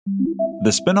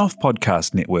The Spin-off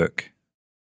Podcast Network.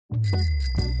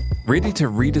 Ready to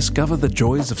rediscover the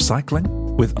joys of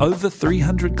cycling? With over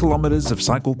 300 kilometres of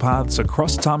cycle paths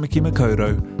across Tāmaki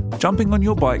Makaurau, jumping on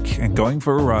your bike and going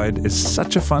for a ride is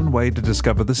such a fun way to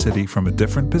discover the city from a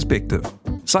different perspective.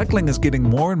 Cycling is getting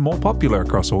more and more popular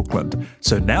across Auckland,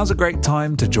 so now's a great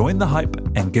time to join the hype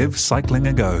and give cycling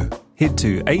a go. Head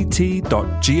to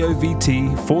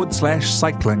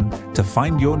at.govt/cycling to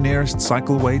find your nearest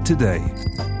cycleway today.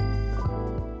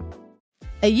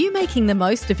 Are you making the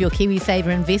most of your KiwiSaver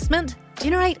investment?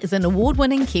 Generate is an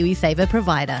award-winning KiwiSaver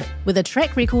provider with a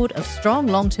track record of strong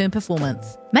long-term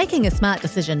performance. Making a smart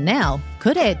decision now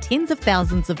could add tens of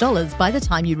thousands of dollars by the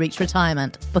time you reach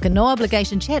retirement. Book a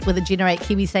no-obligation chat with a Generate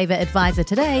KiwiSaver advisor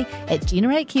today at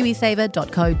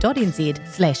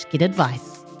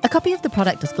generatekiwisaver.co.nz/get-advice. A copy of the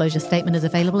product disclosure statement is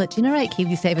available at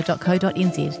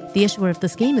generatekiwisaver.co.nz. The issuer of the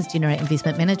scheme is Generate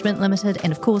Investment Management Limited,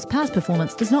 and of course, past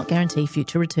performance does not guarantee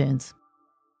future returns.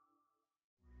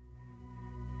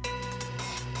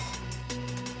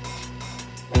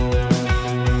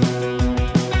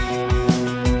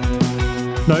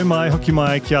 Nau mai, hoki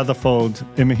mai, ki Otherfold,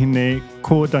 e mihine,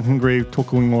 ko Duncan Grieve,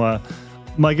 tōku ingoa.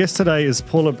 My guest today is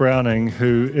Paula Browning,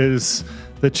 who is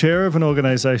the chair of an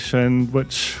organisation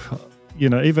which, you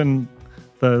know, even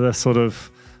the sort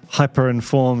of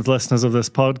hyper-informed listeners of this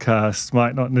podcast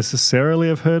might not necessarily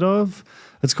have heard of.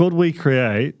 It's called We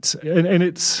Create, and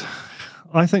it's,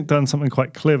 I think, done something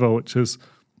quite clever, which is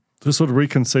to sort of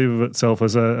reconceive of itself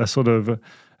as a sort of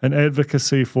an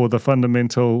advocacy for the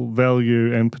fundamental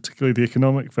value and particularly the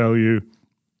economic value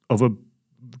of a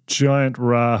giant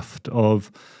raft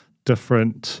of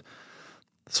different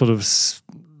sort of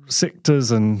sectors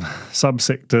and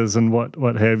subsectors and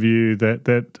what have you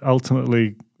that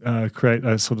ultimately create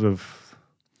a sort of,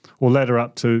 or ladder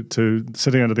up to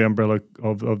sitting under the umbrella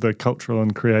of the cultural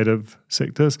and creative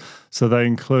sectors. So they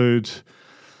include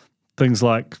things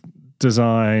like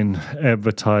design,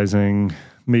 advertising,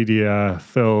 media,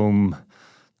 film,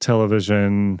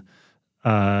 television,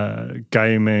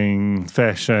 gaming,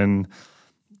 fashion.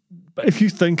 But if you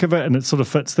think of it and it sort of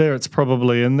fits there, it's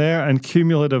probably in there. And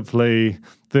cumulatively,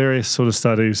 various sort of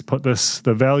studies put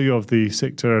the value of the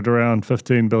sector at around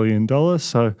 $15 billion.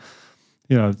 So,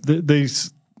 you know,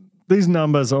 these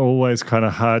numbers are always kind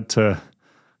of hard to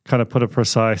kind of put a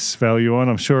precise value on.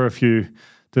 I'm sure if you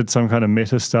did some kind of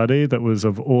meta study that was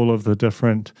of all of the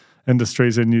different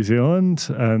industries in New Zealand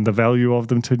and the value of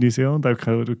them to New Zealand, they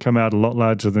would come out a lot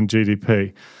larger than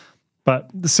GDP. But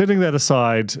setting that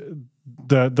aside,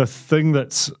 the thing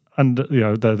that's under, you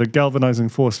know, the galvanizing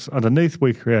force underneath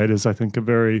We Create is, I think, a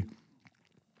very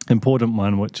important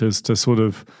one, which is to sort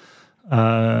of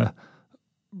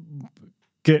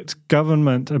get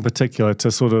government in particular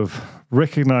to sort of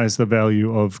recognize the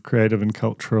value of creative and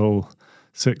cultural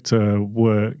sector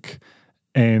work,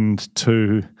 and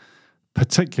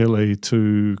particularly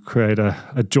to create a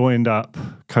joined up,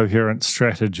 coherent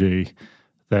strategy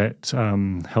that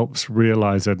helps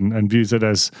realize it and views it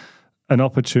as an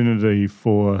opportunity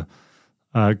for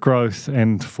growth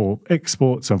and for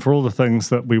exports and for all the things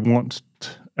that we want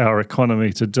our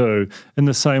economy to do, in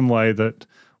the same way that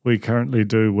we currently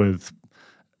do with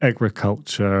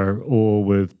agriculture or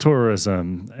with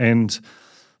tourism. And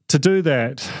to do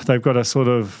that, they've got a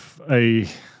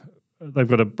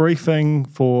briefing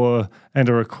for and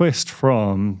a request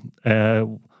from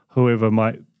whoever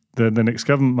the next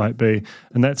government might be,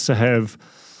 and that's to have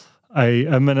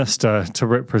a minister to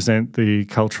represent the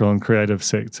cultural and creative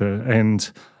sector. And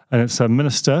it's a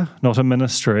minister, not a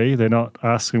ministry. They're not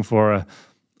asking for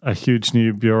a huge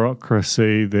new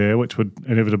bureaucracy there, which would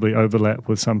inevitably overlap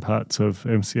with some parts of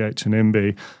MCH and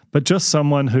MB, but just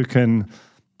someone who can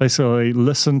basically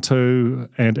listen to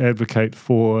and advocate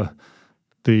for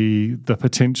the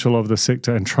potential of the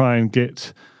sector and try and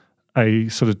get a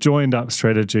sort of joined up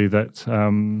strategy that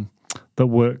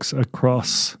works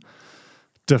across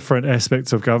different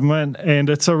aspects of government. And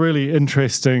it's a really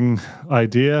interesting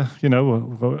idea. You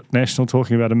know, National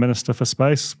talking about a minister for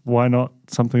space. Why not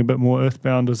something a bit more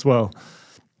earthbound as well?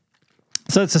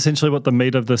 So that's essentially what the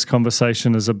meat of this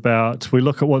conversation is about. We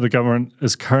look at what the government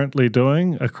is currently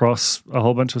doing across a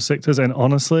whole bunch of sectors, and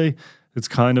honestly, it's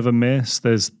kind of a mess.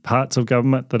 There's parts of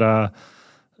government that are,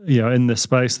 you know, in this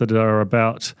space that are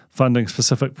about funding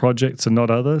specific projects and not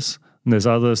others. And there's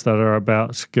others that are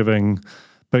about giving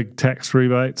big tax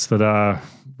rebates that are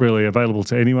really available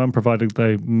to anyone, provided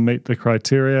they meet the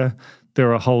criteria.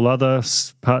 There are whole other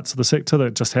parts of the sector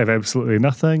that just have absolutely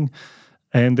nothing.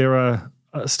 And there are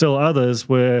still others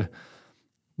where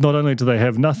not only do they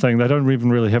have nothing, they don't even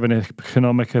really have an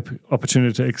economic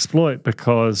opportunity to exploit,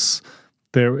 because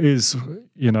there is,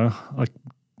 you know, like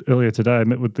earlier today, I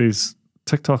met with these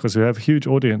TikTokers who have a huge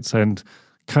audience and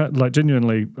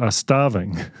genuinely are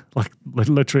starving, like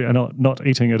literally are not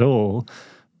eating at all,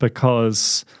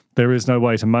 because there is no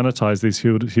way to monetize these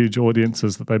huge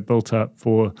audiences that they built up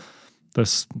for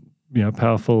this,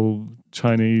 powerful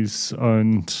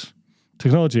Chinese-owned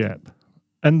technology app.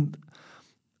 And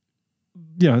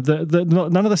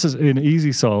none of this is an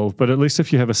easy solve, but at least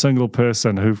if you have a single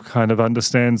person who kind of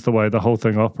understands the way the whole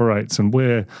thing operates and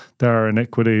where there are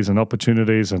inequities and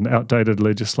opportunities and outdated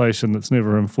legislation that's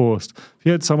never enforced, if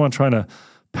you had someone trying to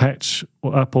patch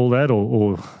up all that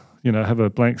or have a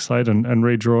blank slate and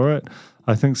redraw it,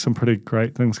 I think some pretty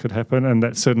great things could happen. And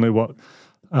that's certainly what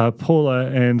Paula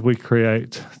and We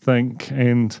Create think.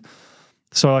 And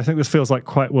so I think this feels like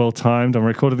quite well timed. I'm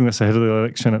recording this ahead of the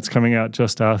election. It's coming out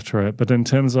just after it. But in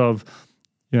terms of,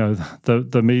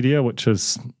 the media, which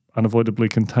is unavoidably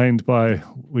contained by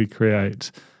We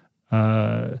Create,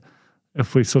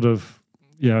 if we sort of,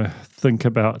 think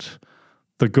about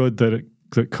the good that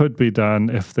could be done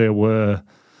if there were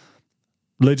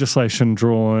legislation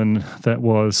drawn that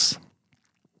was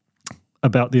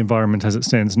about the environment as it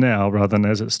stands now rather than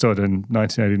as it stood in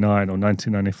 1989 or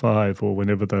 1995 or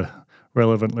whenever the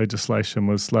relevant legislation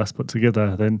was last put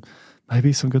together, then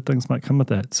maybe some good things might come of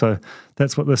that. So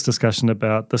that's what this discussion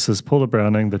about. This is Paula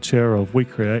Browning, the chair of We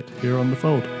Create, here on The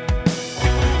Fold.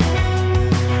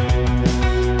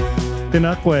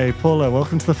 Tēnā Paula,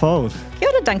 welcome to The Fold. Kia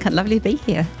ora, Duncan, lovely to be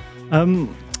here.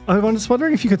 I was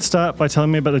wondering if you could start by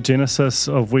telling me about the genesis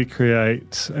of We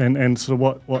Create and sort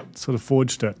of what sort of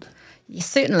forged it. Yes,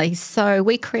 certainly. So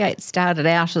We Create started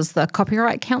out as the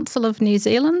Copyright Council of New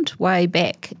Zealand way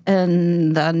back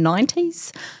in the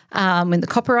 90s when the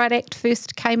Copyright Act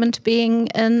first came into being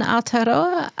in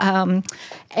Aotearoa.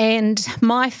 And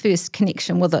my first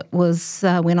connection with it was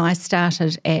when I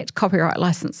started at Copyright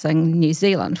Licensing New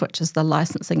Zealand, which is the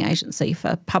licensing agency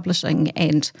for publishing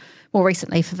and more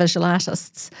recently for visual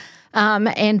artists.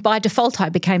 And by default, I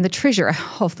became the treasurer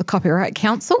of the Copyright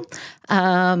Council,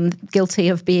 guilty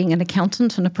of being an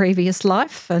accountant in a previous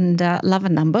life and love a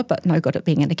number, but no good at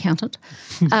being an accountant.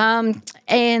 So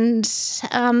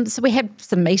we had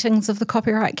some meetings of the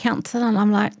Copyright Council, and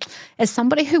I'm like, as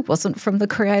somebody who wasn't from the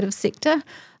creative sector,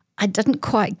 I didn't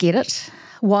quite get it,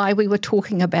 why we were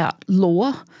talking about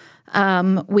law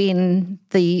when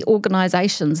the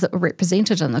organisations that were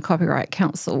represented in the Copyright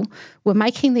Council were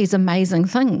making these amazing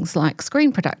things like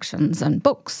screen productions and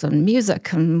books and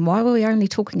music, and why were we only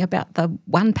talking about the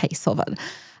one piece of it?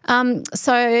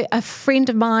 So a friend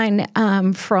of mine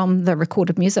from the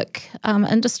recorded music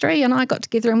industry and I got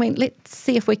together and went, let's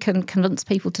see if we can convince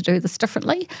people to do this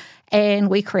differently, and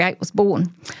We Create was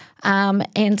born.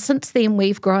 And since then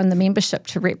we've grown the membership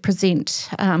to represent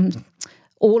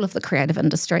all of the creative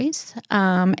industries,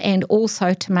 and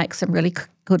also to make some really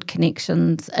good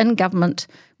connections in government,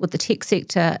 with the tech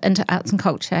sector, into arts and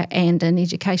culture, and in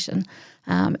education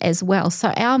as well. So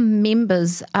our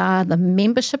members are the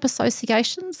membership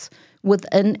associations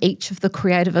within each of the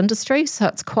creative industries. So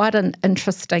it's quite an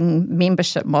interesting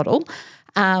membership model.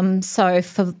 So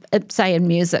for, say, in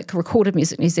music, Recorded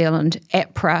Music New Zealand,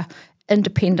 APRA,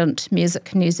 Independent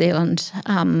Music New Zealand,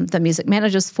 the Music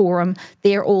Managers Forum,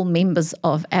 they're all members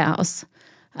of ours.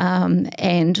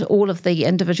 And all of the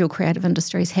individual creative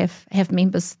industries have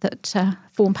members that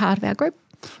form part of our group.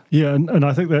 Yeah, and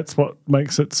I think that's what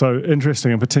makes it so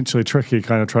interesting and potentially tricky,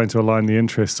 kind of trying to align the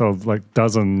interests of like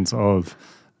dozens of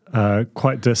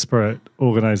quite disparate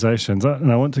organisations.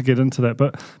 And I want to get into that.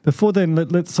 But before then,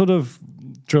 let's sort of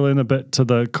drill in a bit to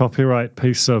the copyright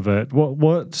piece of it.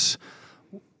 What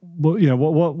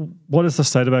is the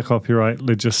state of our copyright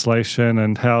legislation,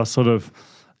 and how sort of,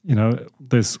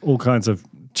 there's all kinds of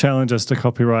challenges to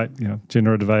copyright,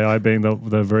 generative AI being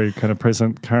the very kind of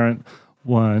present current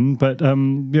one. But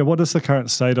what is the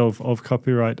current state of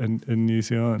copyright in New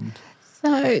Zealand?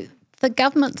 So the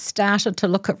government started to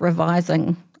look at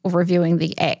revising or reviewing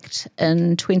the Act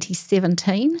in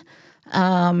 2017,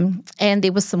 and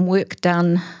there was some work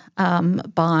done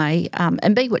by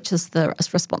IMBI, which is the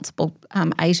responsible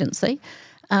agency.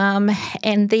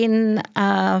 And then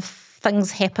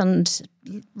things happened,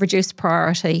 reduced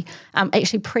priority.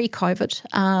 Actually,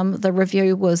 pre-COVID, the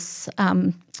review was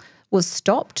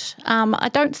stopped. I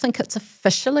don't think it's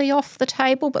officially off the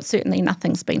table, but certainly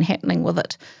nothing's been happening with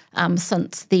it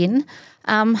since then.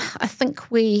 I think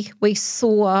we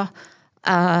saw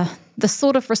the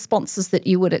sort of responses that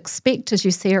you would expect as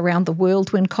you see around the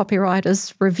world when copyright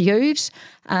is reviewed.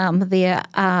 There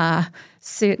are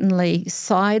certainly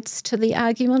sides to the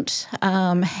argument.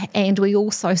 And we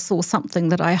also saw something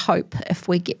that I hope if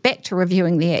we get back to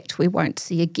reviewing the Act, we won't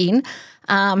see again,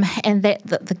 and that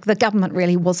the government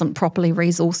really wasn't properly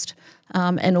resourced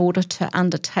in order to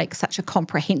undertake such a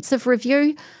comprehensive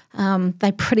review.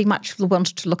 They pretty much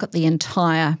wanted to look at the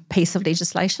entire piece of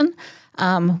legislation,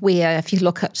 where if you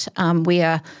look at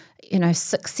where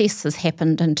success has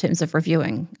happened in terms of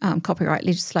reviewing copyright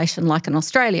legislation, like in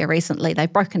Australia recently,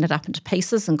 they've broken it up into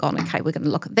pieces and gone, okay, we're going to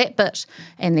look at that bit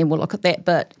and then we'll look at that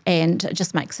bit, and it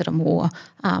just makes it a more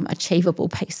achievable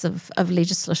piece of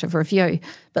legislative review.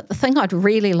 But the thing I'd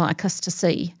really like us to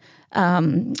see,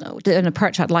 an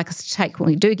approach I'd like us to take when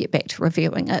we do get back to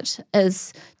reviewing it,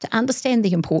 is to understand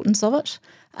the importance of it,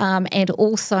 and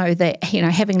also that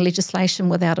having legislation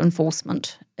without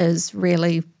enforcement is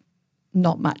really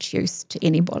not much use to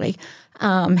anybody,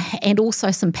 and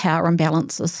also some power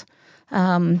imbalances.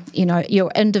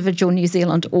 Your individual New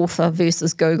Zealand author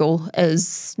versus Google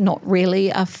is not really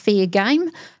a fair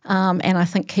game, and I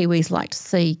think Kiwis like to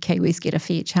see Kiwis get a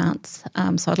fair chance.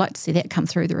 So I'd like to see that come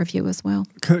through the review as well.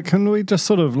 Can we just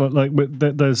sort of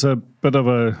there's a bit of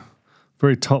a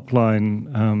very top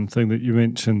line thing that you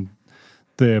mentioned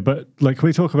there, but can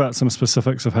we talk about some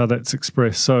specifics of how that's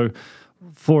expressed? So,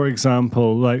 for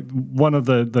example, one of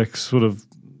the sort of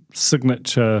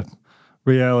signature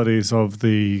realities of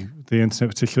the internet,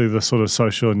 particularly the sort of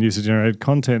social and user-generated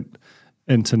content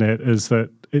internet, is that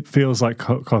it feels like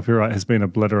copyright has been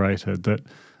obliterated, that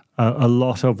a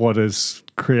lot of what is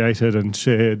created and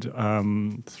shared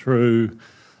through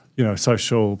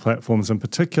social platforms in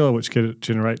particular, which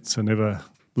generates an ever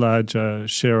larger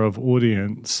share of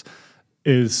audience,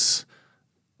 is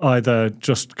either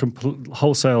just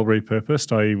wholesale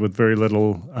repurposed, i.e. with very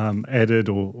little added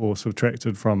or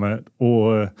subtracted from it,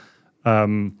 or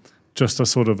just a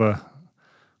sort of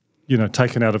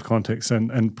taken out of context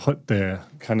and put there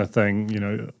kind of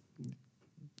thing.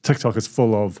 TikTok is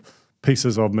full of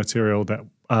pieces of material that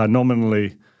are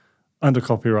nominally under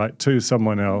copyright to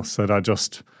someone else that are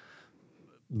just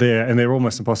there, and they're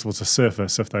almost impossible to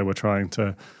surface if they were trying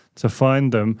to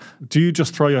find them. Do you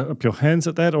just throw up your hands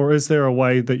at that, or is there a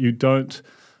way that you don't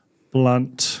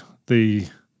blunt the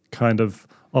kind of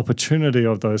opportunity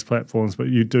of those platforms, but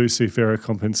you do see fairer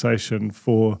compensation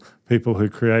for people who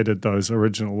created those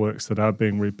original works that are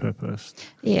being repurposed?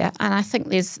 Yeah, and I think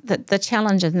there's the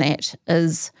challenge in that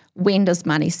is, when does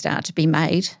money start to be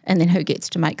made, and then who gets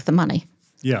to make the money?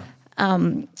 Yeah.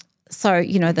 So,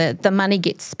 the money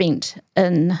gets spent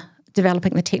in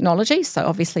developing the technology. So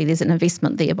obviously there's an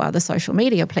investment there by the social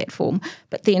media platform,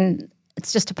 but then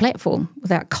it's just a platform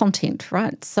without content,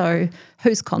 right? So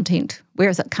whose content? Where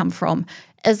does it come from?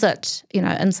 Is it,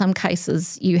 in some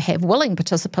cases you have willing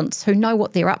participants who know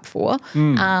what they're up for,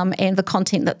 and the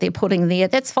content that they're putting there,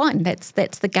 that's fine. That's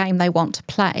the game they want to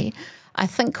play. I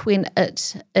think when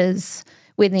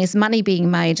there's money being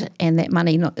made and that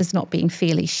money is not being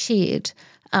fairly shared,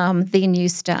 then you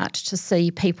start to see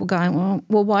people going,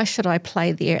 well, why should I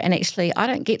play there? And actually, I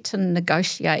don't get to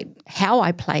negotiate how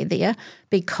I play there,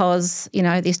 because,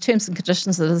 there's terms and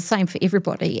conditions that are the same for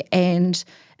everybody. And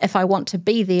if I want to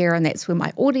be there and that's where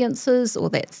my audience is, or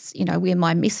that's, where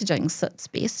my messaging sits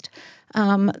best,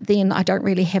 then I don't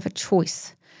really have a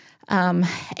choice. And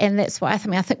that's why I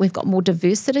think we've got more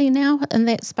diversity now in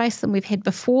that space than we've had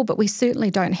before, but we certainly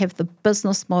don't have the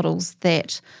business models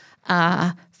that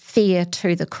are fair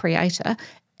to the creator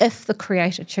if the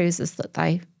creator chooses that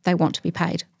they want to be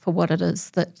paid for what it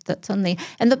is that's in there.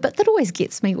 And the bit that always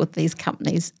gets me with these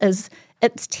companies is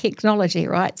it's technology,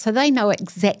 right? So they know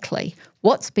exactly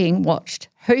what's being watched,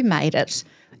 who made it,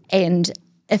 and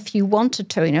if you wanted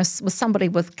to, with somebody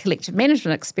with collective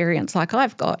management experience like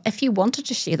I've got, if you wanted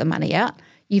to share the money out,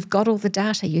 you've got all the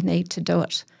data you need to do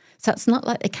it. So it's not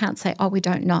like they can't say, oh, we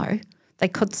don't know. They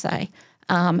could say,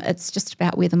 it's just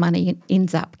about where the money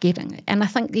ends up getting. And I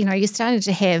think, you're starting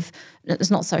to have,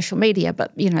 it's not social media,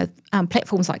 but,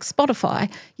 platforms like Spotify,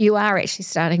 you are actually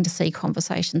starting to see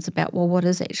conversations about, well, what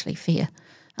is actually fair?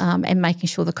 And making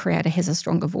sure the creator has a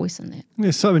stronger voice in that.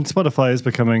 Yeah, so Spotify is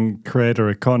becoming creator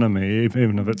economy,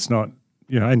 even if it's not,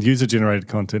 and user-generated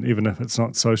content, even if it's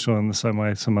not social in the same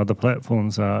way some other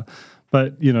platforms are.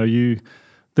 But,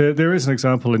 there is an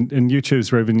example in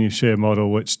YouTube's revenue share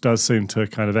model, which does seem to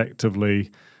kind of actively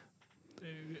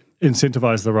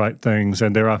incentivize the right things,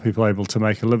 and there are people able to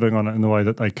make a living on it in the way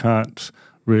that they can't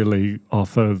really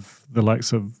off of the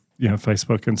likes of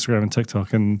Facebook, Instagram, and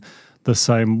TikTok in the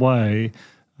same way.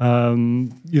 Do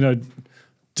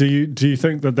you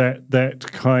think that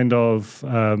kind of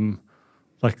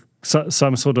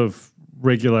some sort of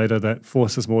regulator that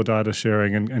forces more data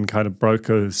sharing and kind of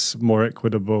brokers more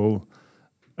equitable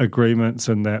agreements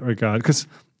in that regard? Because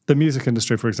the music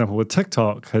industry, for example, with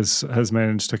TikTok has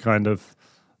managed to kind of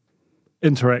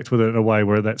interact with it in a way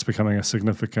where that's becoming a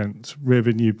significant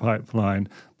revenue pipeline,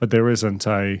 but there isn't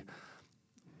a,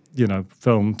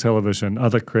 film, television,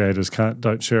 other creators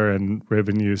don't share in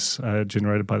revenues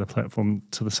generated by the platform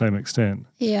to the same extent.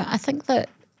 Yeah, I think that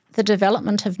the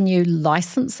development of new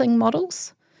licensing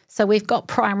models, so we've got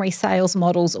primary sales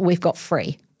models, or we've got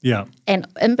free. Yeah. And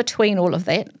in between all of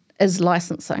that is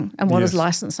licensing. And what does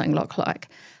licensing look like?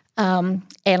 And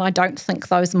I don't think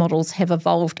those models have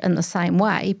evolved in the same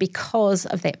way because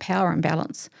of that power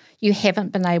imbalance. You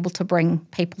haven't been able to bring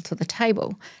people to the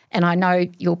table. And I know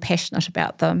you're passionate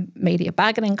about the media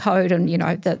bargaining code and,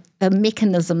 the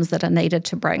mechanisms that are needed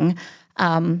to bring,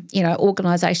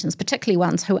 organisations, particularly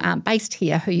ones who aren't based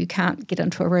here, who you can't get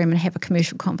into a room and have a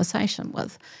commercial conversation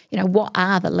with. What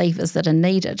are the levers that are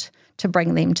needed to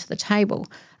bring them to the table,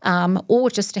 or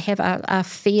just to have a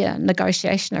fair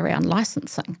negotiation around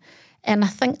licensing. And I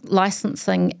think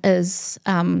licensing is,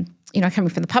 coming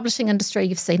from the publishing industry,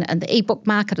 you've seen it in the ebook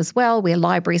market as well, where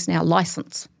libraries now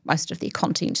license most of their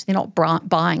content. They're not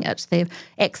buying it, they're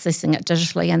accessing it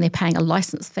digitally, and they're paying a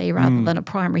license fee rather than a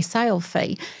primary sale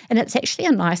fee. And it's actually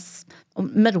a nice,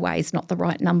 midway is not the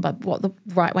right number, what the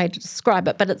right way to describe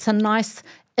it, but it's a nice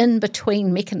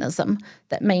in-between mechanism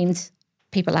that means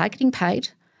people are getting paid,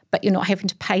 but you're not having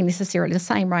to pay necessarily the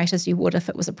same rate as you would if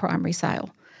it was a primary sale.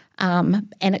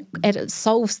 And it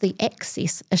solves the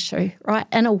access issue, right,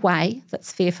 in a way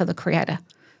that's fair for the creator.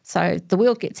 So the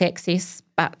world gets access,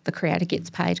 but the creator gets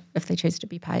paid if they choose to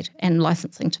be paid. And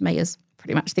licensing, to me, is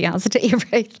pretty much the answer to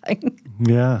everything.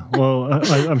 Yeah, well,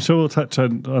 I'm sure we'll touch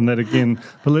on that again.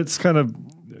 But let's kind of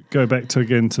go back to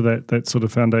that sort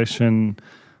of foundation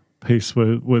piece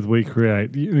with We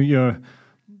Create.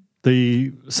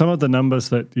 Some of the numbers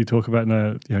that you talk about,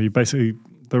 you basically,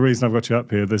 the reason I've got you up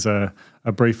here, there's a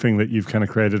briefing that you've kind of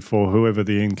created for whoever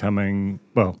the incoming,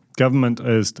 government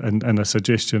is, and a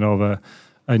suggestion of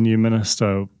a new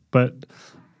minister. But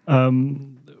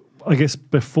I guess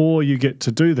before you get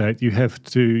to do that,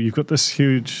 you've got this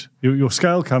huge, your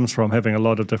scale comes from having a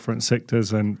lot of different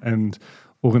sectors and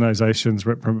organisations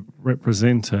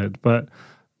represented. But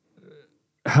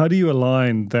how do you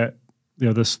align that,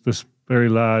 this very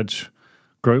large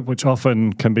group, which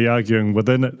often can be arguing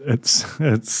within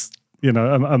it's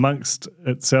amongst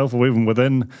itself or even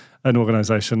within an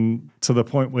organisation, to the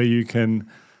point where you can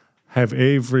have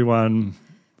everyone,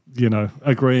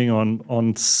 agreeing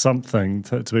on something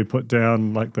to be put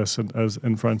down like this as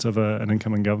in front of an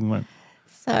incoming government?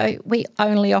 So we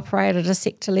only operate at a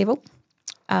sector level.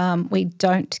 We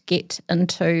don't get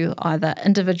into either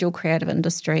individual creative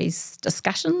industries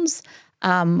discussions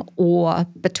or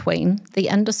between the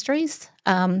industries.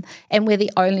 And we're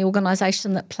the only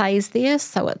organisation that plays there,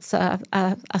 so it's a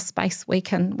space we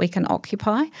can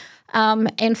occupy.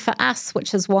 And for us,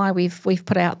 which is why we've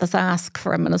put out this ask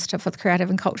for a Minister for the Creative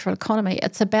and Cultural Economy,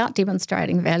 it's about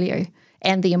demonstrating value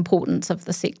and the importance of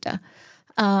the sector.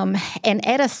 And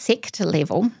at a sector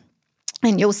level,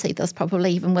 and you'll see this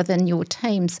probably even within your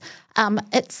teams,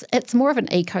 it's more of an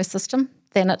ecosystem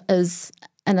than it is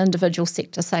an individual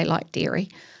sector, say like dairy,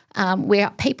 where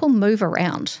people move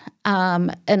around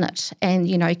in it. And,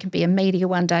 it can be a media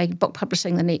one day, book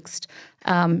publishing the next,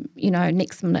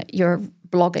 next minute you're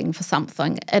blogging for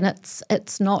something, and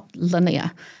it's not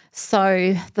linear.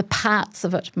 So the parts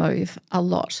of it move a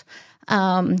lot.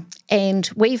 And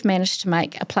we've managed to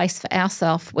make a place for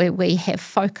ourselves where we have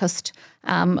focused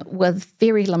with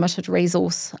very limited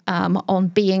resource on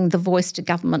being the voice to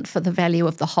government for the value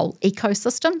of the whole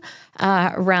ecosystem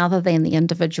rather than the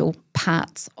individual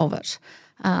parts of it.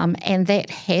 And that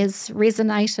has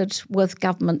resonated with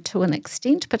government to an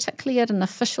extent, particularly at an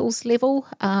officials level.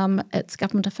 It's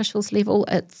government officials level.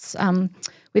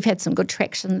 We've had some good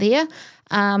traction there.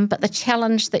 But the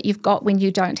challenge that you've got when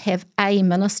you don't have a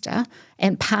minister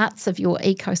and parts of your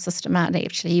ecosystem aren't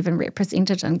actually even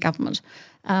represented in government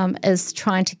is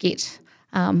trying to get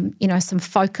some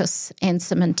focus and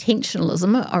some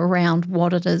intentionalism around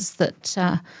what it is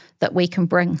that we can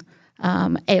bring,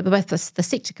 both the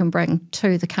sector can bring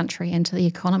to the country and to the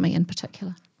economy in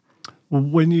particular. Well,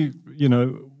 when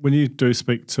you do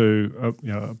speak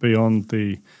to beyond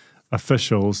the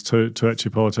officials to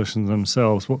actually politicians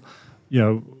themselves,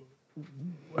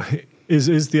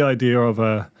 is the idea of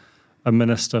a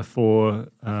minister for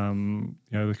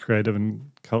the creative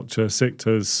and culture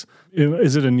sectors,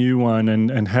 is it a new one,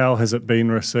 and how has it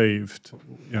been received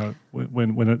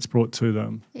when it's brought to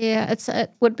them? Yeah,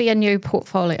 it would be a new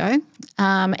portfolio,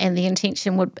 and the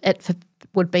intention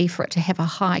would be for it to have a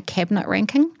high cabinet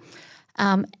ranking,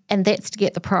 and that's to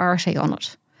get the priority on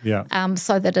it.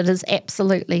 so that it is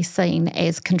absolutely seen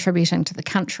as contributing to the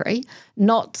country,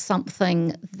 not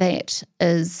something that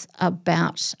is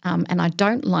about, and I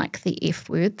don't like the F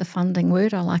word, the funding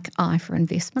word, I like I for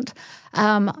investment.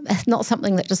 It's not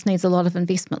something that just needs a lot of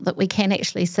investment, that we can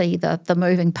actually see the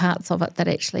moving parts of it that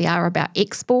actually are about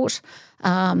export,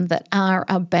 that are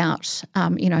about,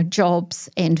 jobs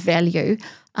and value,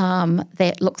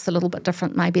 that looks a little bit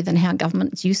different maybe than how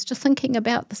government's used to thinking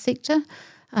about the sector.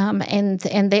 And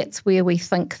that's where we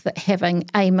think that having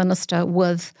a minister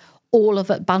with all of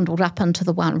it bundled up into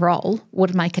the one role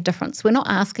would make a difference. We're not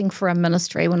asking for a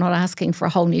ministry, we're not asking for a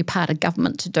whole new part of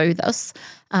government to do this.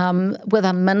 With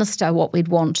a minister, what we'd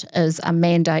want is a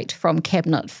mandate from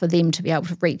Cabinet for them to be able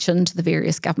to reach into the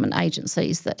various government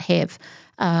agencies that have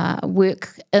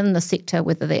work in the sector,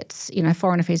 whether that's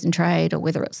Foreign Affairs and Trade, or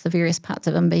whether it's the various parts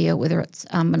of MBIE, or whether it's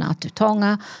Manaatu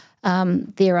Tonga.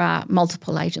 There are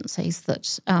multiple agencies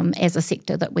that, as a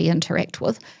sector, that we interact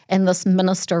with, and this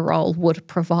minister role would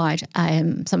provide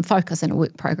some focus and a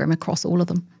work program across all of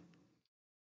them.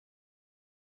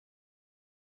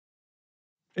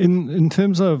 In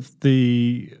terms of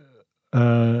the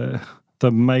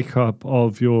makeup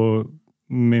of your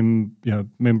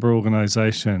member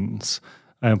organisations,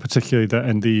 and particularly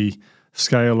the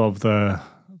scale of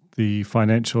the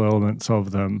financial elements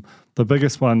of them, the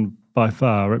biggest one by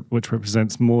far, which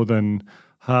represents more than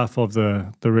half of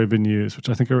the revenues, which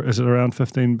I think is around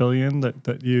 15 billion,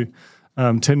 that you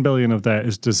 10 billion of that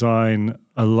is design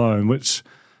alone, which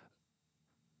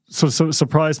sort of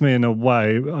surprised me in a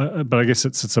way, but I guess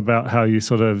it's about how you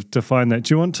sort of define that.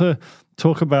 Do you want to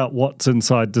talk about what's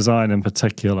inside design in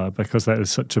particular, because that is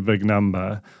such a big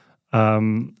number?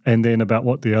 And then about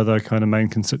what the other kind of main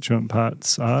constituent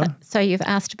parts are. So you've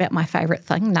asked about my favourite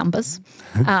thing, numbers.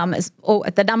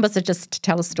 The numbers are just to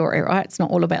tell a story, right? It's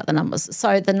not all about the numbers.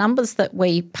 So the numbers that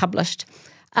we published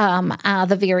are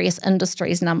the various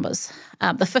industries' numbers.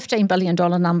 The $15 billion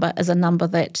number is a number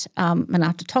that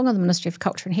Manaatu Tonga, the Ministry of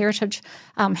Culture and Heritage,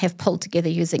 have pulled together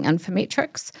using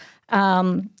Infometrics.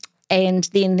 And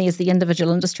then there's the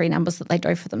individual industry numbers that they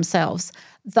do for themselves.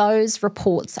 Those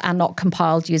reports are not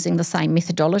compiled using the same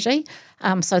methodology.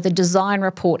 So the design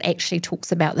report actually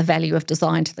talks about the value of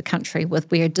design to the country,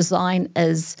 where design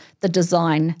is the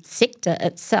design sector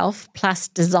itself plus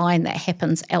design that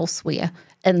happens elsewhere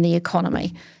in the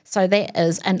economy. So that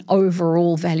is an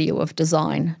overall value of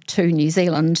design to New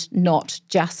Zealand, not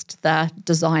just the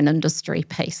design industry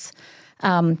piece.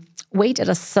 We did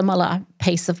a similar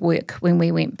piece of work when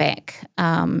we went back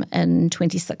in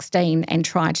 2016 and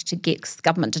tried to get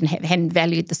government hadn't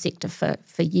valued the sector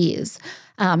for years.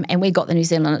 And we got the New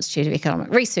Zealand Institute of Economic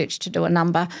Research to do a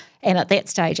number, and at that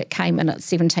stage it came in at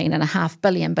 $17.5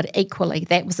 billion, but equally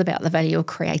that was about the value of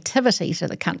creativity to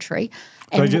the country.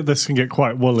 So this can get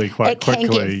quite woolly quite quickly.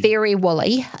 It can get very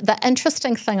woolly. The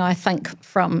interesting thing, I think,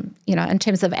 from, in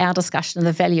terms of our discussion of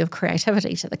the value of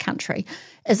creativity to the country,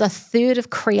 is a third of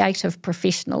creative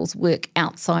professionals work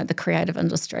outside the creative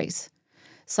industries.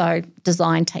 So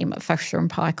design team at Fisher &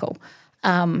 Paykel.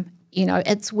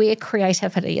 It's where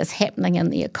creativity is happening in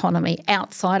the economy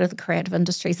outside of the creative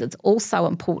industries. It's also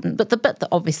important, but the bit that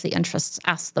obviously interests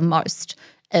us the most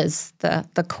is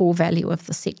the core value of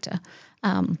the sector.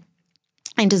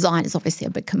 And design is obviously a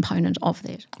big component of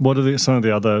that. What are some of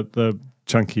the other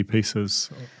chunky pieces?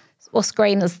 Well,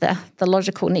 screen is the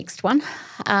logical next one.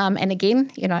 And again,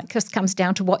 it just comes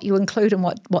down to what you include and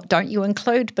what don't you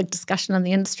include. Big discussion in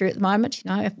the industry at the moment.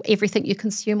 Everything you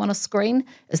consume on a screen,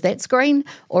 is that screen?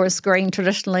 Or is screen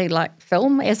traditionally like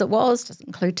film as it was? Does it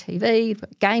include TV,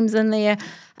 put games in there?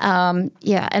 And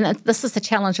this is the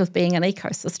challenge with being an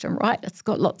ecosystem, right? It's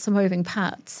got lots of moving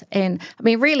parts. And I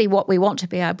mean, really what we want to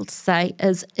be able to say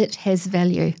is it has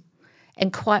value.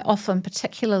 And quite often,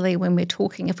 particularly when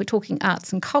if we're talking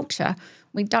arts and culture,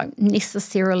 we don't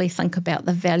necessarily think about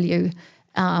the value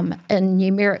in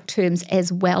numeric terms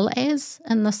as well as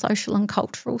in the social and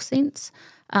cultural sense.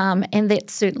 And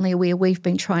that's certainly where we've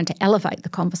been trying to elevate the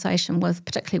conversation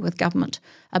particularly with government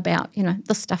about,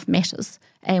 this stuff matters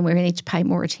and we need to pay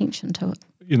more attention to it.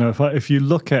 If you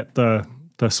look at the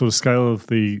sort of scale of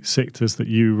the sectors that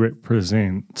you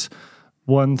represent,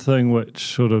 one thing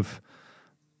which sort of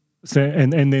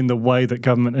and then the way that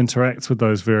government interacts with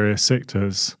those various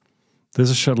sectors, there's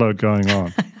a shitload going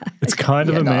on. It's kind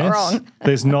of a mess. Wrong.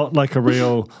 There's not like a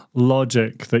real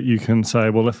logic that you can say,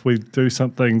 well, if we do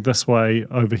something this way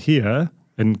over here,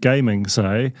 in gaming,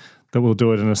 say, that we'll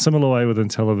do it in a similar way within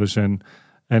television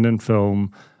and in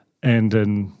film and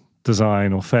in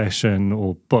design or fashion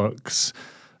or books.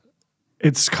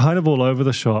 It's kind of all over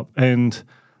the shop. And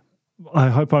I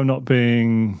hope I'm not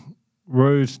being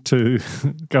rude to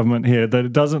government here that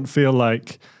it doesn't feel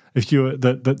like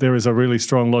that there is a really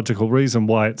strong logical reason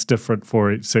why it's different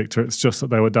for each sector. It's just that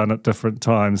they were done at different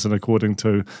times and according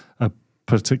to a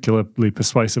particularly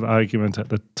persuasive argument at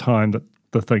the time that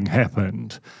the thing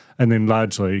happened. And then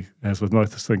largely, as with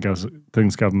most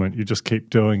things government, you just keep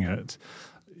doing it.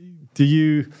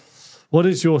 What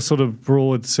is your sort of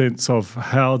broad sense of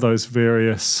how those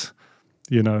various,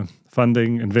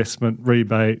 funding, investment,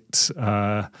 rebate,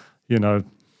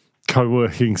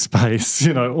 co-working space,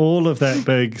 all of that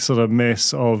big sort of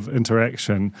mess of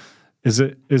interaction, is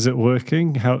it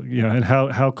working?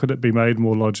 How could it be made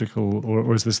more logical,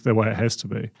 or is this the way it has to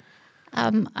be?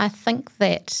 I think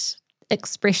that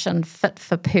expression fit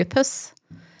for purpose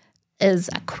is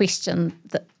a question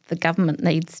that the government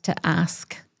needs to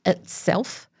ask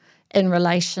itself in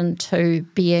relation to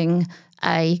being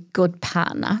a good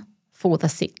partner for the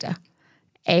sector.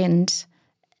 And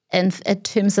in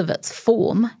terms of its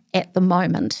form, at the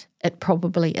moment, it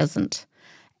probably isn't.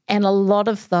 And a lot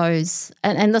of those,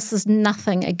 and this is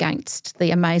nothing against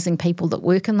the amazing people that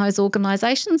work in those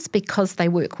organisations because they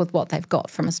work with what they've got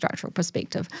from a structural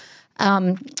perspective.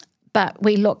 But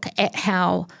we look at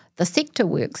how the sector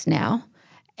works now,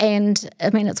 and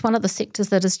it's one of the sectors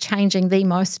that is changing the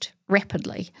most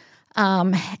rapidly.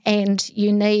 And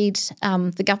you need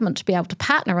the government to be able to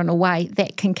partner in a way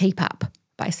that can keep up,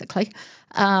 basically.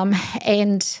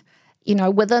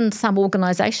 Within some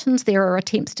organisations, there are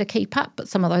attempts to keep up, but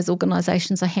some of those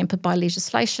organisations are hampered by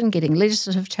legislation. Getting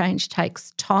legislative change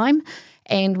takes time.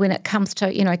 And when it comes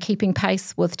to, keeping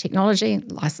pace with technology,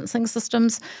 licensing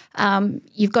systems,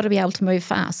 you've got to be able to move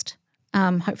fast.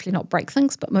 Hopefully not break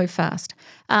things, but move fast.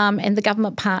 And the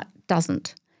government part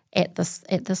doesn't at this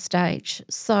stage.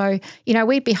 So,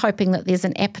 we'd be hoping that there's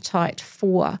an appetite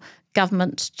for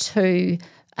government to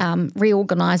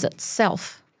reorganise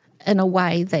itself in a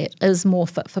way that is more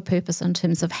fit for purpose in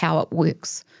terms of how it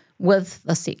works with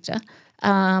the sector,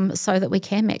 so that we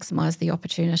can maximise the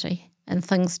opportunity and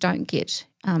things don't get,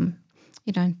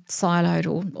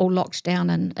 siloed or locked down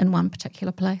in one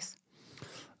particular place.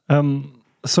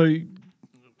 So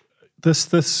this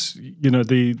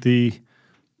the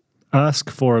ask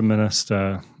for a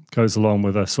minister goes along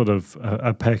with a sort of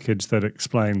a package that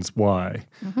explains why.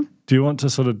 Mm-hmm. Do you want to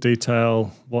sort of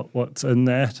detail what's in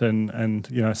that and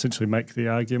essentially make the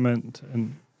argument?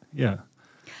 And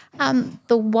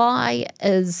the why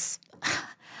is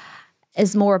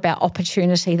more about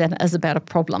opportunity than it is about a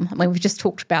problem. We've just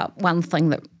talked about one thing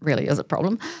that really is a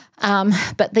problem,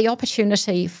 but the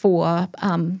opportunity for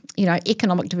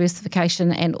economic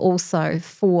diversification and also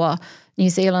for New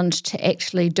Zealand to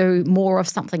actually do more of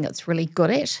something it's really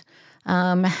good at.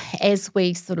 As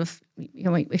we sort of,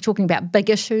 we're talking about big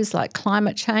issues like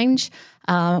climate change.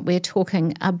 We're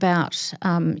talking about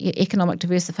economic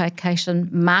diversification,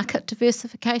 market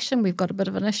diversification. We've got a bit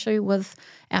of an issue with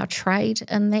our trade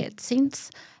in that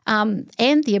sense.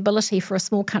 And the ability for a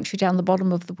small country down the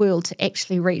bottom of the world to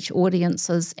actually reach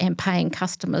audiences and paying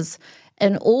customers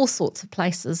in all sorts of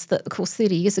places that, of course,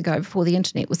 30 years ago, before the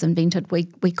internet was invented,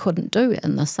 we couldn't do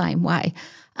in the same way.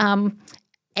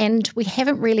 And we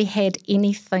haven't really had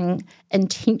anything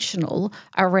intentional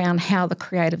around how the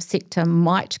creative sector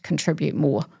might contribute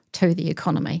more to the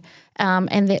economy.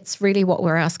 And that's really what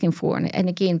we're asking for. And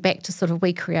again, back to sort of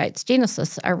We Create's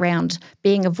genesis around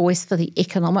being a voice for the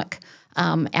economic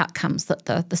outcomes that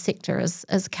the sector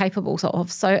is capable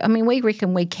of. So, we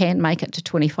reckon we can make it to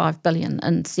 $25 billion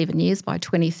in 7 years by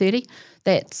 2030.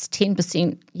 That's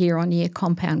 10% year-on-year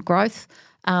compound growth.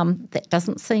 That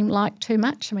doesn't seem like too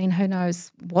much. Who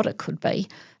knows what it could be.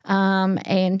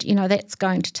 That's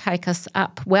going to take us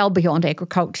up well beyond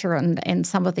agriculture and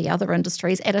some of the other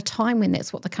industries at a time when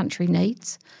that's what the country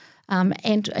needs.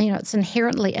 It's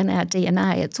inherently in our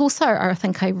DNA. It's also, I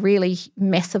think, a really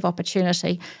massive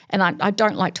opportunity, and I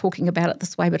don't like talking about it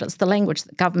this way, but it's the language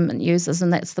that government uses,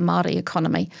 and that's the Māori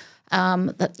economy.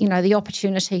 The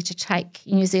opportunity to take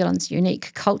New Zealand's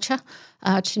unique culture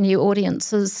to new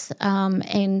audiences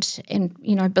and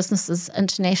businesses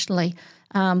internationally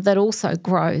that also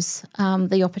grows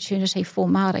the opportunity for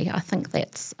Māori. I think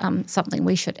that's something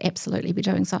we should absolutely be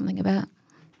doing something about.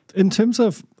 In terms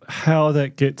of how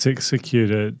that gets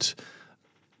executed,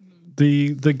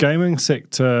 the gaming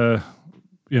sector,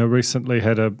 recently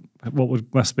had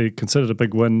must be considered a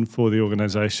big win for the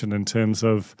organisation in terms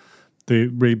of the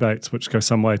rebates, which go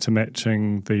some way to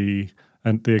matching the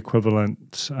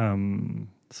equivalent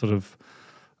sort of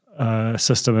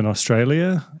system in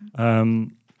Australia,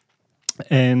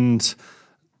 and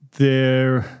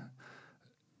there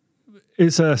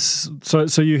is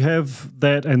so you have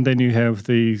that, and then you have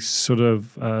the sort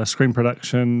of screen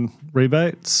production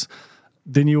rebates.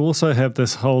 then you also have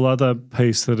this whole other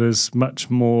piece that is much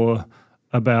more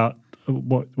about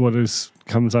what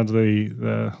comes under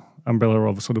the umbrella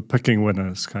of sort of picking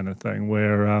winners kind of thing,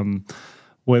 where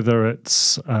whether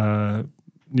it's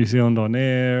New Zealand On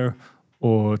Air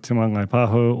or Te Mangai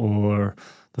Pahu or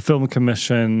the Film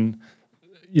Commission,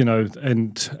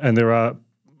 and there are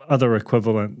other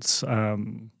equivalents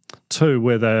too,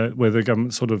 where the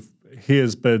government sort of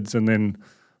hears bids and then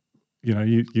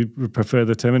you prefer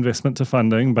the term investment to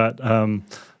funding, but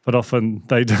often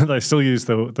they still use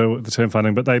the term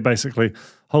funding, but they basically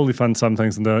wholly fund some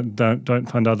things and don't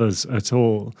fund others at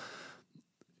all.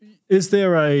 Is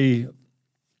there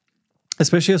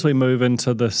especially as we move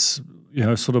into this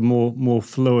sort of more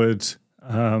fluid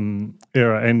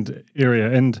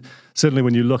area, and certainly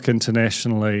when you look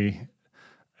internationally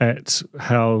at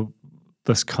how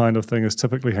this kind of thing is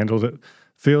typically handled, it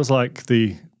feels like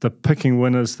the picking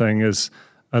winners thing is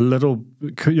a little,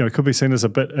 could be seen as a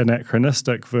bit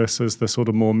anachronistic versus the sort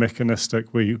of more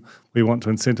mechanistic, we want to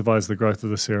incentivize the growth of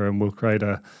this area and we'll create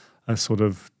a sort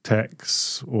of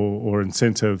tax or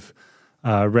incentive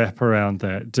wrap around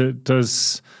that.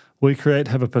 Does WeCreate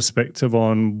have a perspective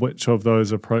on which of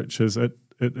those approaches it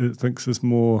thinks is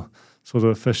more sort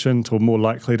of efficient or more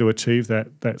likely to achieve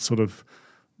that sort of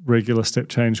regular step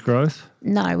change growth?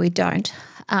 No, we don't.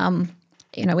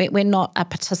 We're not a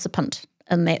participant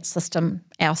in that system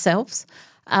ourselves.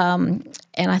 And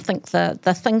I think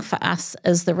the thing for us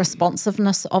is the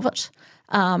responsiveness of it,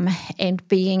 and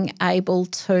being able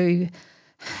to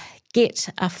get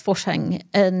a footing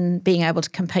in being able to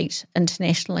compete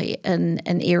internationally in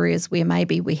areas where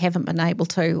maybe we haven't been able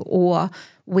to, or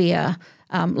where,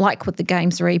 like with the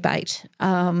games rebate,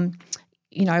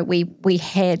 we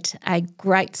had a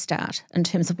great start in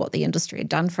terms of what the industry had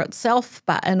done for itself,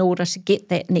 but in order to get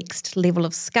that next level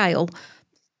of scale,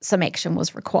 some action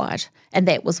was required, and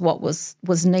that was what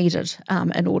was needed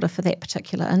in order for that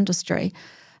particular industry.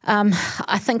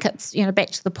 I think it's back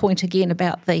to the point again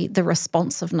about the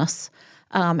responsiveness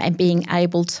and being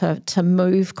able to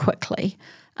move quickly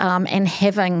and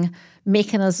having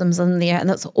mechanisms in there, and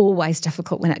it's always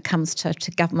difficult when it comes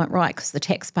to government, right? Because the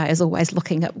taxpayer is always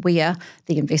looking at where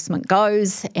the investment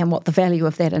goes and what the value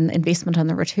of that investment and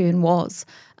the return was.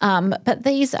 But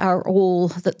these are all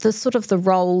the sort of the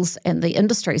roles and the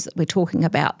industries that we're talking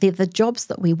about. They're the jobs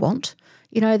that we want.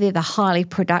 They're the highly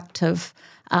productive,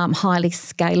 highly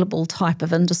scalable type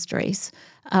of industries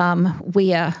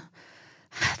where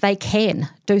they can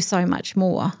do so much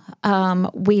more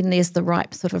when there's the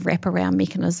right sort of wraparound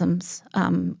mechanisms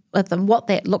with them. What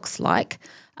that looks like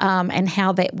and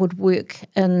how that would work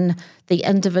in the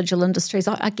individual industries.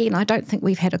 Again, I don't think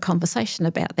we've had a conversation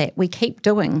about that. We keep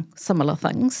doing similar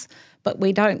things, but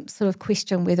we don't sort of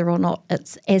question whether or not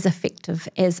it's as effective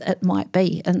as it might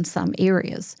be in some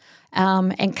areas.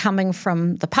 And coming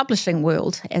from the publishing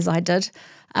world, as I did,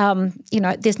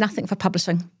 there's nothing for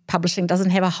publishing. Publishing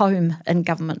doesn't have a home in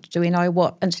government. Do we know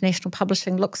what international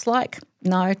publishing looks like?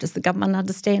 No. Does the government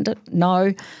understand it?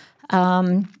 No.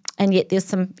 And yet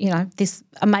there's there's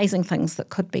amazing things that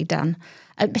could be done.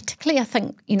 And particularly, I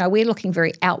think, we're looking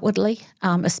very outwardly,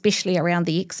 especially around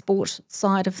the export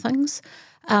side of things.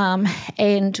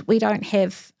 And we don't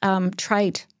have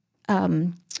trade.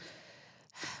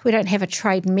 We don't have a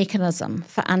trade mechanism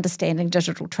for understanding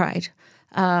digital trade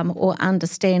or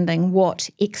understanding what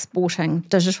exporting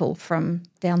digital from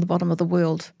down the bottom of the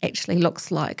world actually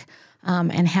looks like,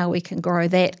 and how we can grow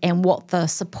that and what the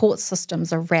support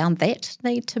systems around that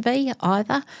need to be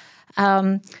either.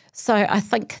 So I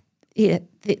think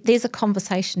there's a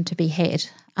conversation to be had,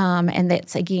 and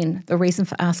that's, again, the reason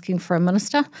for asking for a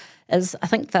minister is I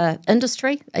think the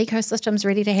industry ecosystem's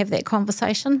ready to have that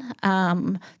conversation.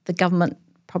 The government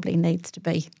probably needs to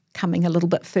be coming a little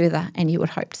bit further, and you would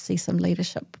hope to see some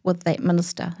leadership with that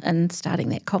minister in starting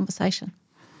that conversation.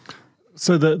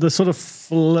 So the sort of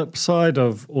flip side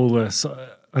of all this, I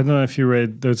don't know if you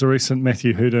read, there's a recent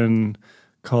Matthew Hooden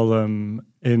column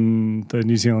in the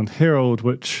New Zealand Herald,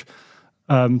 which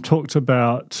talked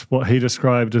about what he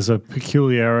described as a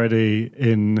peculiarity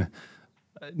in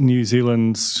New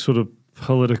Zealand's sort of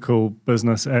political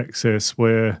business access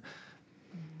where,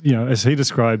 as he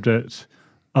described it,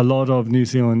 a lot of New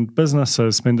Zealand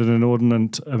businesses spend an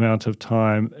inordinate amount of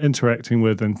time interacting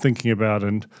with and thinking about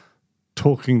and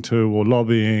talking to or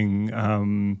lobbying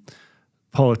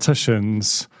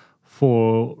politicians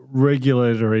for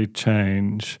regulatory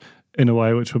change in a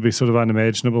way which would be sort of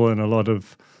unimaginable in a lot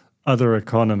of other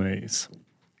economies.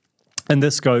 And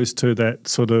this goes to that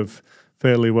sort of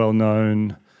fairly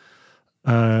well-known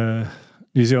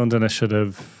New Zealand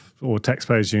Initiative or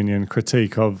Taxpayers Union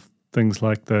critique of things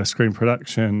like the screen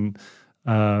production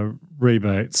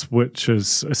rebates, which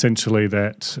is essentially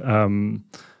that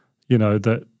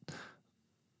that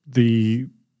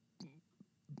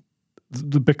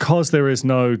because there is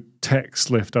no tax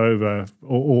left over,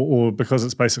 or because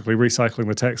it's basically recycling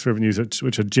the tax revenues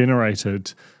which are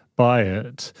generated by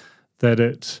it,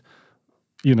 that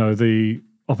the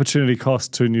opportunity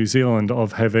cost to New Zealand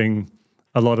of having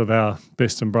a lot of our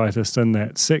best and brightest in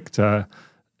that sector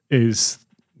is,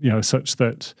 such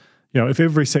that, if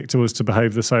every sector was to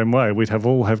behave the same way, we'd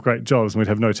all have great jobs and we'd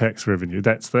have no tax revenue.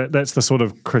 That's the sort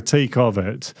of critique of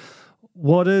it.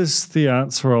 What is the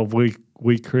answer of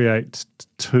we create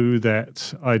to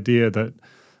that idea that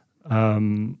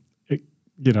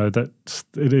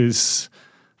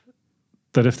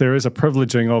that if there is a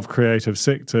privileging of creative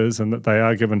sectors and that they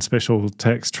are given special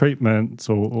tax treatments,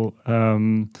 or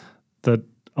that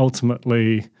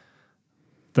ultimately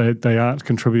they aren't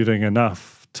contributing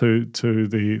enough to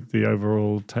the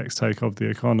overall tax take of the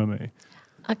economy?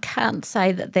 I can't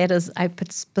say that is a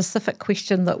specific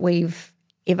question that we've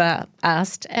ever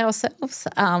asked ourselves,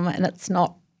 and it's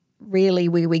not really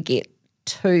where we get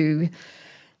too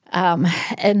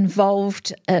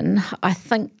involved in. I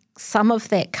think some of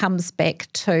that comes back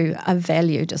to a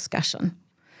value discussion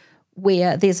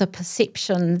where there's a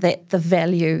perception that the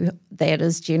value that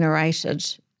is generated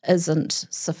isn't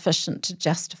sufficient to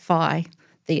justify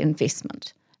the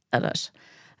investment in it.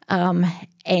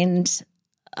 And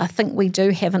I think we do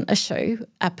have an issue,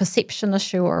 a perception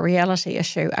issue or a reality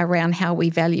issue around how we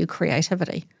value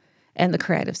creativity and the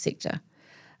creative sector.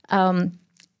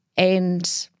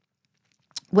 And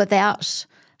without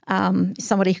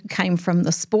somebody who came from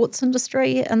the sports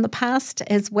industry in the past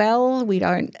as well, we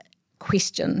don't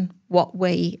question what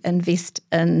we invest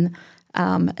in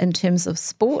terms of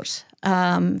sport.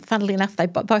 Funnily enough,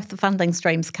 both the funding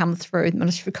streams come through the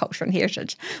Ministry of Culture and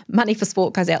Heritage. Money for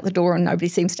sport goes out the door and nobody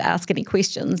seems to ask any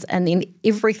questions. And then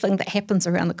everything that happens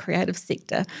around the creative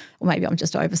sector, or maybe I'm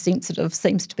just oversensitive,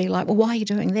 seems to be like, well, why are you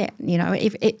doing that?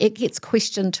 It gets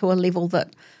questioned to a level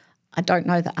that I don't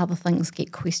know that other things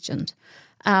get questioned.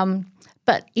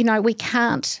 But we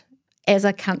can't, as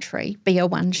a country, be a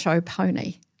one-show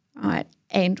pony, right?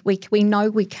 And we know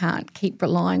we can't keep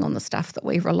relying on the stuff that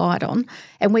we've relied on.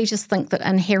 And we just think that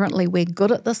inherently we're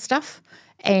good at this stuff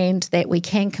and that we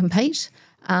can compete,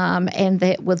 and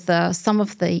that with some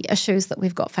of the issues that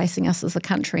we've got facing us as a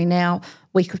country now,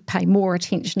 we could pay more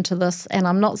attention to this. And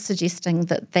I'm not suggesting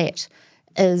that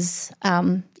is,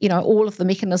 all of the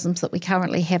mechanisms that we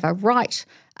currently have are right,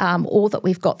 or that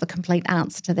we've got the complete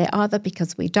answer to that either,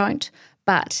 because we don't.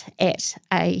 But at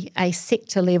a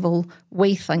sector level,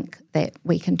 we think that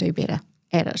we can do better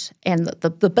at it. And the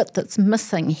bit that's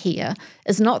missing here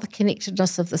is not the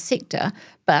connectedness of the sector,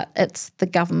 but it's the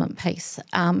government piece.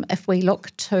 If we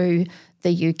look to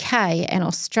the UK and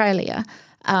Australia,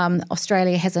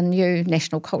 Australia has a new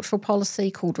national cultural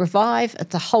policy called Revive.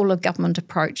 It's a whole of government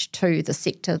approach to the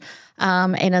sector.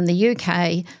 And in the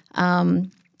UK,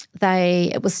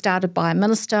 it was started by a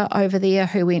minister over there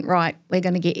who went, right, we're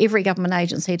going to get every government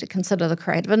agency to consider the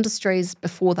creative industries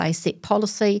before they set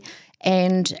policy.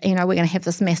 And, we're going to have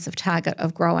this massive target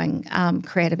of growing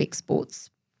creative exports.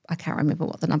 I can't remember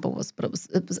what the number was, but it was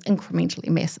incrementally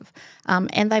massive.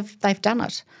 And they've done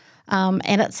it.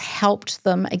 And it's helped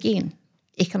them, again,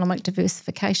 economic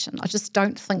diversification. I just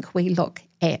don't think we look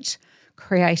at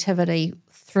creativity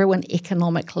through an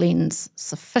economic lens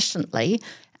sufficiently,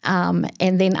 and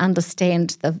then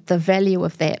understand the value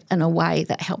of that in a way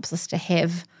that helps us to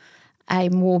have a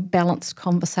more balanced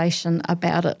conversation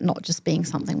about it, not just being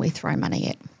something we throw money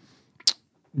at.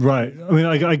 Right. I mean,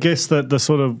 I guess that the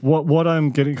sort of what I'm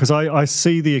getting, because I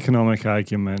see the economic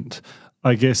argument,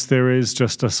 I guess there is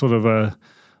just a sort of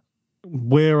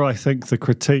where I think the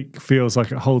critique feels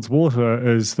like it holds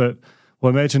water is that,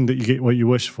 well, imagine that you get what you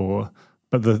wish for,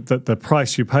 but the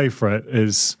price you pay for it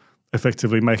is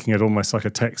effectively making it almost like a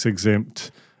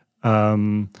tax-exempt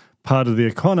part of the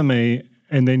economy,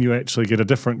 and then you actually get a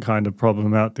different kind of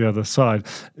problem out the other side.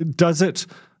 Does it,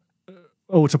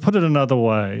 or to put it another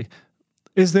way,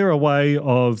 is there a way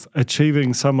of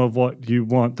achieving some of what you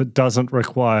want that doesn't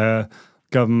require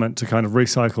government to kind of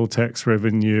recycle tax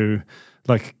revenue?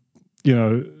 Like,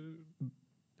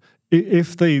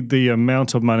 if the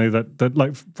amount of money that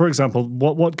like, for example,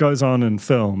 what goes on in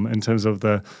film in terms of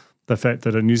the fact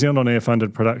that a New Zealand On Air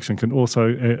funded production can also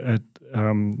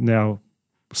now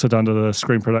sit under the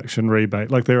screen production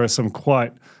rebate. Like, there are some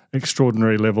quite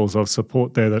extraordinary levels of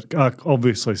support there that are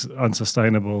obviously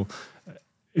unsustainable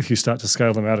if you start to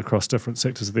scale them out across different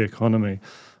sectors of the economy.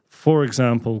 For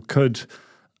example, could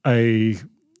a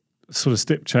sort of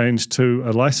step change to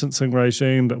a licensing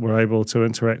regime that we're able to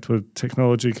interact with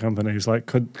technology companies? Like,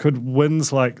 could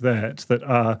wins like that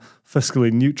are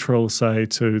fiscally neutral, say,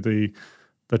 to the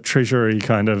treasury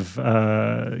kind of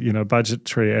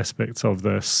budgetary aspects of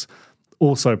this,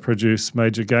 also produce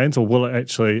major gains, or will it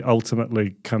actually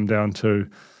ultimately come down to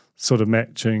sort of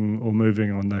matching or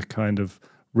moving on the kind of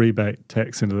rebate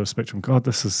tax into the spectrum? God,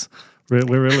 this is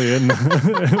we're really in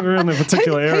we're in a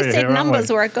particular area who said here.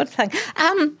 Numbers were a good thing.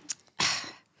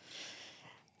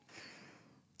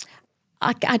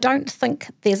 I don't think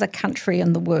there's a country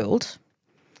in the world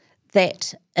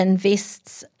that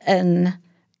invests in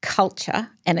culture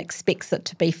and expects it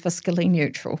to be fiscally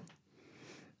neutral.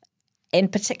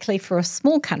 And particularly for a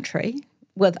small country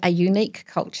with a unique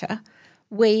culture,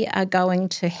 we are going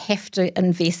to have to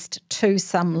invest to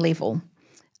some level.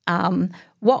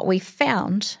 What we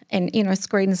found, and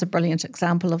Screen is a brilliant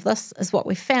example of this, is what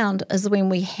we found is when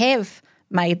we have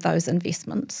made those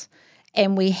investments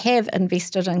and we have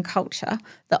invested in culture,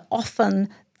 that often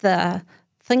the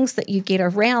things that you get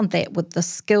around that with the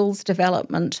skills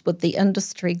development, with the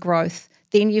industry growth,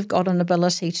 then you've got an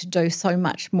ability to do so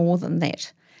much more than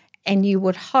that. And you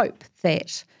would hope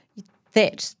that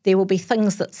there will be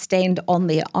things that stand on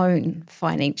their own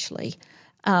financially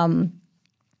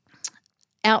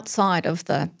outside of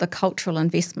the cultural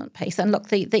investment piece. And look,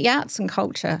 the arts and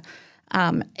culture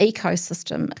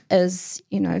ecosystem is,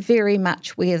 very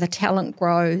much where the talent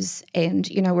grows and,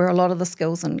 where a lot of the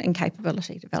skills and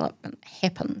capability development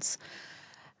happens.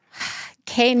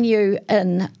 Can you,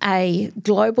 in a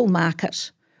global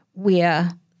market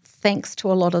where, thanks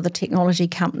to a lot of the technology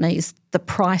companies, the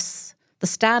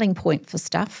starting point for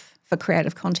stuff, for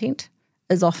creative content,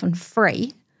 is often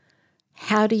free,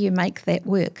 how do you make that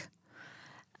work?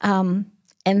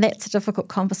 And that's a difficult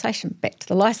conversation. Back to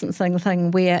the licensing thing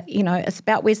where, it's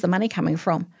about where's the money coming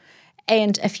from.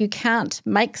 And if you can't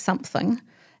make something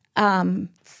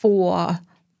for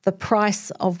the price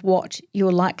of what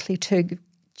you're likely to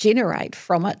generate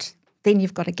from it, then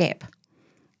you've got a gap.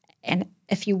 And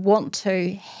if you want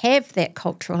to have that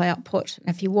cultural output,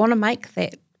 if you want to make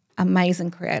that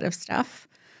amazing creative stuff,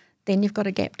 then you've got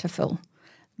a gap to fill.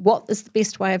 What is the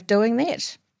best way of doing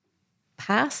that?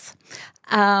 Pass.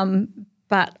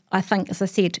 But I think, as I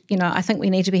said, I think we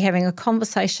need to be having a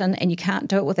conversation, and you can't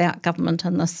do it without government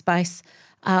in this space,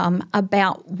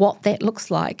 about what that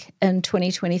looks like in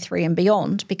 2023 and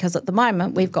beyond, because at the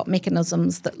moment we've got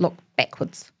mechanisms that look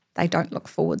backwards. They don't look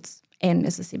forwards. And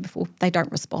as I said before, they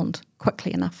don't respond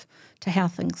quickly enough to how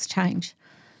things change.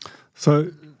 So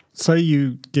say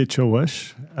you get your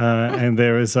wish and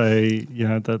there is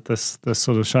this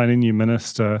sort of shiny new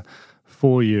minister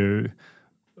for you.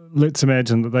 Let's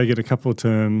imagine that they get a couple of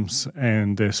terms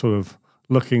and they're sort of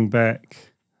looking back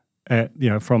at,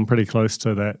 from pretty close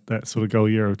to that sort of goal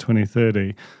year of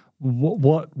 2030.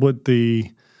 What would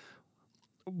that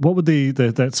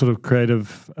sort of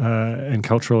creative and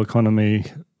cultural economy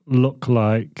look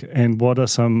like, and what are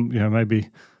some, maybe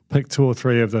pick two or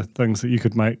three of the things that you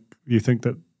think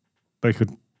that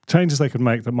changes they could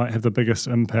make that might have the biggest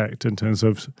impact in terms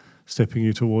of stepping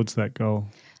you towards that goal?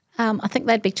 I think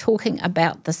they'd be talking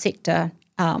about the sector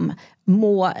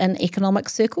more in economic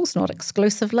circles, not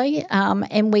exclusively,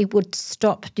 and New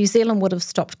Zealand would have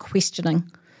stopped questioning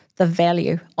the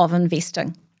value of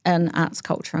investing in arts,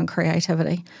 culture and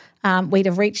creativity. We'd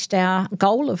have reached our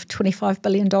goal of $25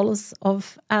 billion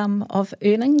of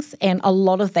earnings, and a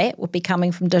lot of that would be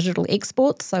coming from digital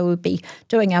exports, so we'd be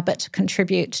doing our bit to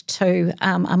contribute to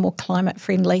a more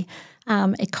climate-friendly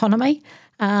economy.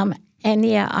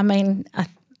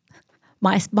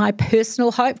 My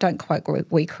personal hope, don't quote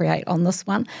WeCreate on this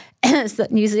one, is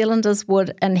that New Zealanders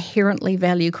would inherently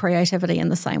value creativity in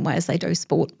the same way as they do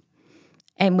sport.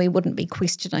 And we wouldn't be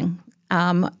questioning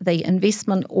the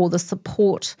investment or the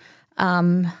support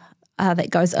that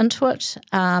goes into it.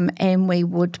 And we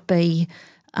would be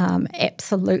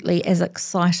absolutely as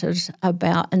excited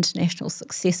about international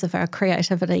success of our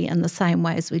creativity in the same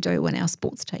way as we do when our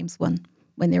sports teams win,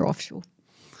 when they're offshore.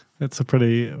 That's a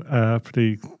pretty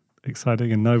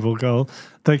exciting and noble goal.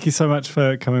 Thank you so much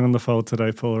for coming on the fold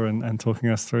today, Paula, and talking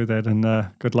us through that, and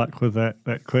good luck with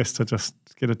that quest to just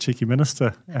get a cheeky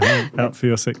minister out for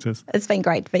your sectors. It's been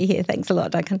great to be here. Thanks a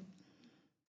lot, Duncan.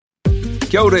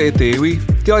 Kia ora e te iwi,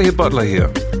 Te Aihe Butler here,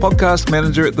 podcast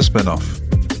manager at The Spinoff.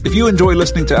 If you enjoy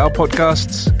listening to our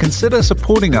podcasts, consider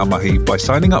supporting our mahi by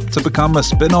signing up to become a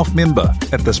Spinoff member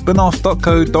at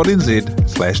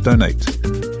thespinoff.co.nz/donate.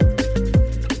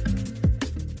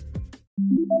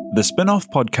 The Spinoff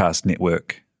Podcast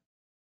Network.